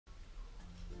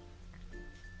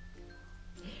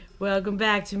Welcome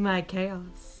back to my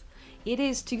chaos. It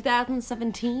is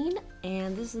 2017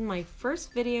 and this is my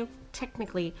first video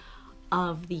technically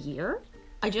of the year.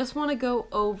 I just want to go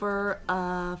over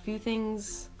a few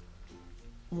things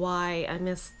why I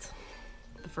missed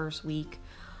the first week,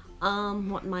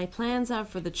 what my plans are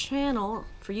for the channel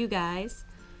for you guys,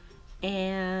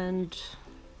 and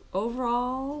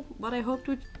overall what I hope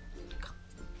to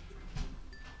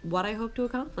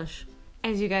accomplish.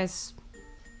 As you guys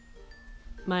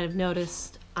might have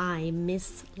noticed, I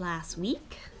missed last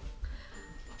week.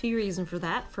 A few reasons for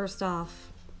that. First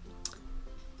off,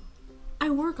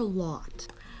 I work a lot.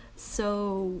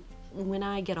 So when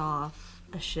I get off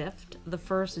a shift, the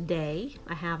first day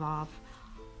I have off,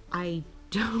 I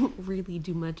don't really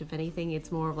do much of anything.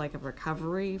 It's more of like a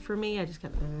recovery for me. I just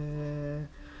kind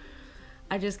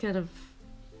of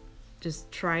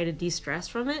try to de-stress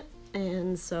from it.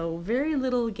 And so very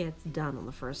little gets done on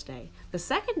the first day. The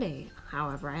second day,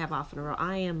 however, I have off in a row.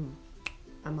 I'm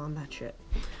on that shit.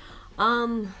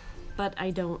 But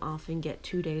I don't often get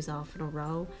 2 days off in a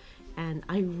row, and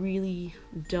I really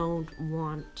don't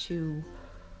want to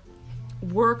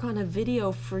work on a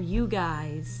video for you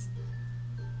guys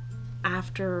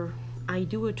after I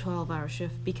do a 12-hour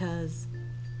shift, because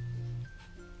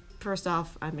first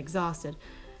off, I'm exhausted,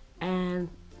 and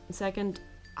second,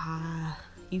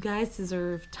 you guys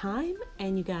deserve time,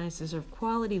 and you guys deserve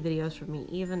quality videos from me,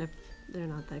 even if they're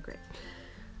not that great.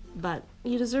 But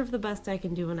you deserve the best I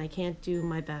can do, and I can't do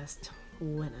my best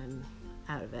when I'm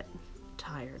out of it.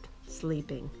 Tired,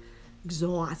 sleeping,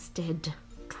 exhausted,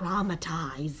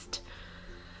 traumatized.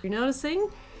 You're noticing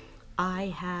I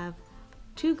have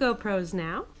 2 GoPros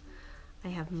now. I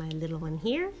have my little one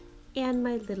here and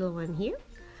my little one here.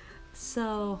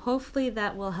 So hopefully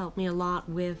that will help me a lot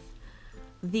with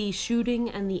the shooting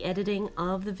and the editing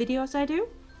of the videos I do.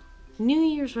 New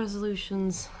Year's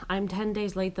resolutions. I'm 10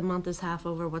 days late, the month is half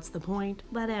over, what's the point?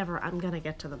 Whatever, I'm gonna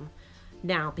get to them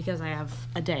now because I have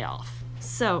a day off.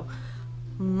 So,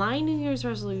 my New Year's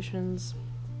resolutions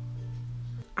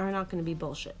are not gonna be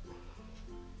bullshit.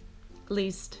 At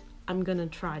least, I'm gonna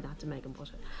try not to make them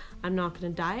bullshit. I'm not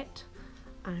gonna diet.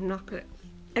 I'm not gonna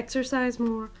exercise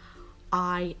more.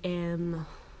 I am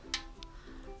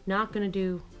not gonna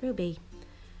do Ruby.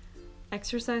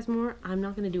 Exercise more. I'm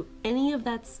not going to do any of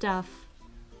that stuff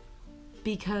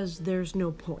because there's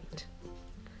no point.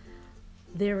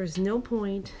 There is no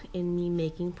point in me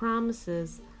making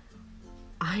promises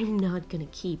I'm not going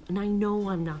to keep, and I know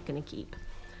I'm not going to keep.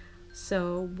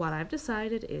 So what I've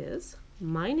decided is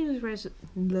my New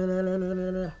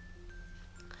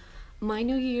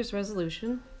Year's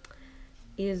resolution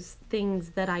is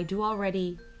things that I do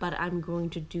already, but I'm going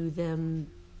to do them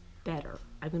better.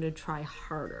 I'm going to try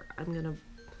harder. I'm going to,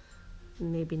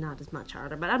 maybe not as much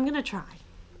harder, but I'm going to try.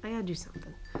 I got to do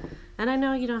something. And I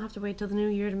know you don't have to wait till the new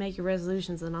year to make your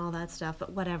resolutions and all that stuff,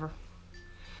 but whatever.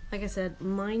 Like I said,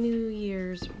 my New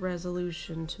Year's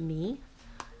resolution to me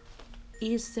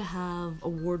is to have a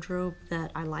wardrobe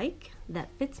that I like, that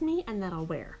fits me, and that I'll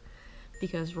wear.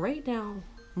 Because right now,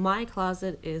 my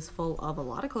closet is full of a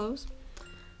lot of clothes.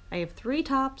 I have 3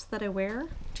 tops that I wear,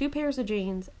 2 pairs of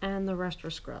jeans, and the rest are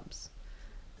scrubs.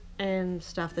 And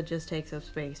stuff that just takes up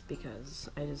space because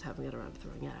I just haven't got around to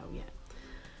throwing it out yet.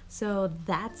 So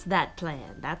that's that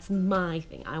plan. That's my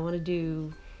thing. I want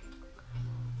to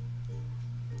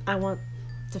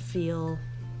feel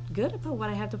good about what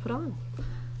I have to put on.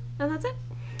 And that's it.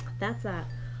 That's that.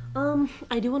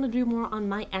 I do want to do more on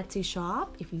my Etsy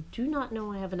shop. If you do not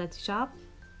know I have an Etsy shop,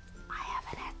 I have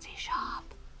an Etsy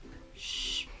shop.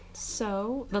 Shh.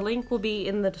 So the link will be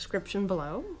in the description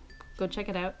below. Go check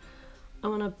it out. I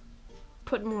want to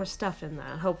put more stuff in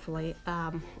that, hopefully.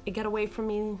 It got away from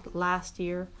me last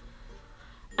year.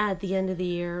 At the end of the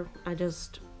year, I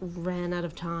just ran out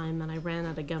of time, and I ran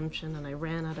out of gumption, and I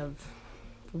ran out of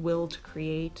will to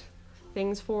create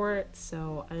things for it.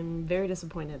 So I'm very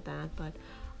disappointed at that, but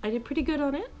I did pretty good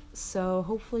on it. So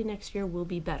hopefully next year will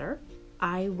be better.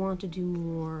 I want to do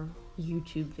more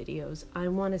YouTube videos. I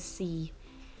want to see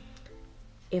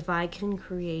if I can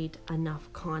create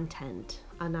enough content,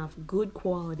 enough good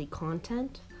quality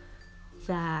content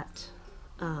that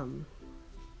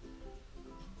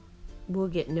will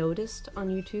get noticed on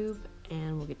YouTube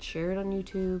and will get shared on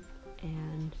YouTube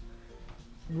and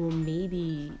will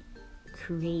maybe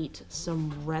create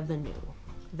some revenue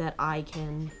that I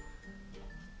can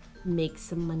make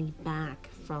some money back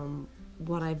from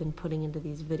what I've been putting into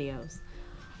these videos.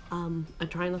 I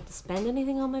try not to spend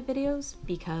anything on my videos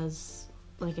because,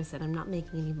 like I said, I'm not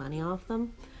making any money off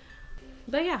them.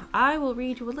 But yeah, I will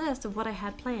read you a list of what I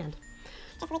had planned.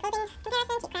 Just clothing,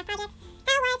 comparison, cheap craft projects,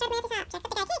 how wise judgment to shop, checks the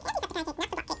cake, anti-septic cake, not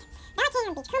the cake. Now I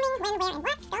can becoming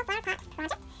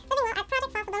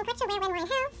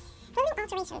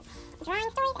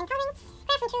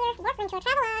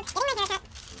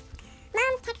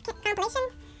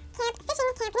camp, fishing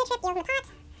camp, canoe trip, deals in the pot,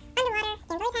 underwater,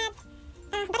 game lily pads,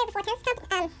 butter before toast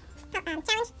challenge, yip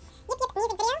yip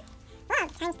music video, vlog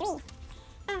times 3,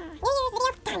 New Year's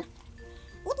video, done.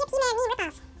 Yip yip He-Man meme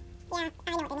ripoff. Yeah,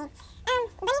 I know what they mean.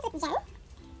 Bunnies with Jen,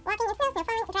 walking in snow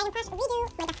falling, dragon plush, redo,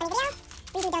 my best funny video,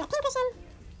 redo donut pin cushion,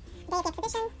 day at the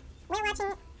exhibition, whale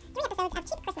watching, 3 episodes of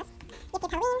Cheap Christmas, yip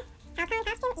yip Halloween, Halcon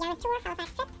costume, Yarmouth tour, Halifax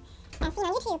trip, as seen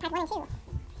on YouTube, part 1 and 2,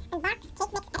 and box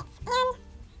cake mix edits, and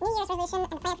New Year's resolution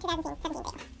and the plan for 2017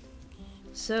 video.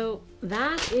 So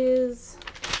that is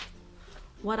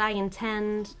what I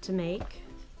intend to make.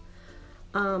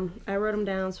 I wrote them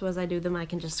down so as I do them I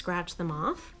can just scratch them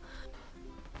off.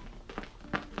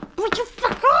 Would you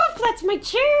fuck off? That's my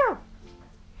chair!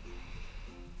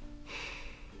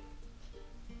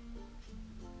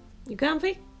 You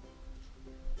comfy?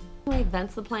 Anyway,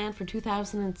 that's the plan for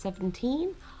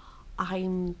 2017.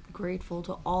 I'm grateful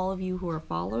to all of you who are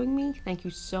following me. Thank you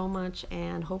so much,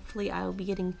 and hopefully I will be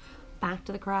getting back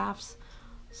to the crafts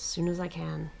as soon as I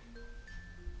can.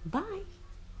 Bye!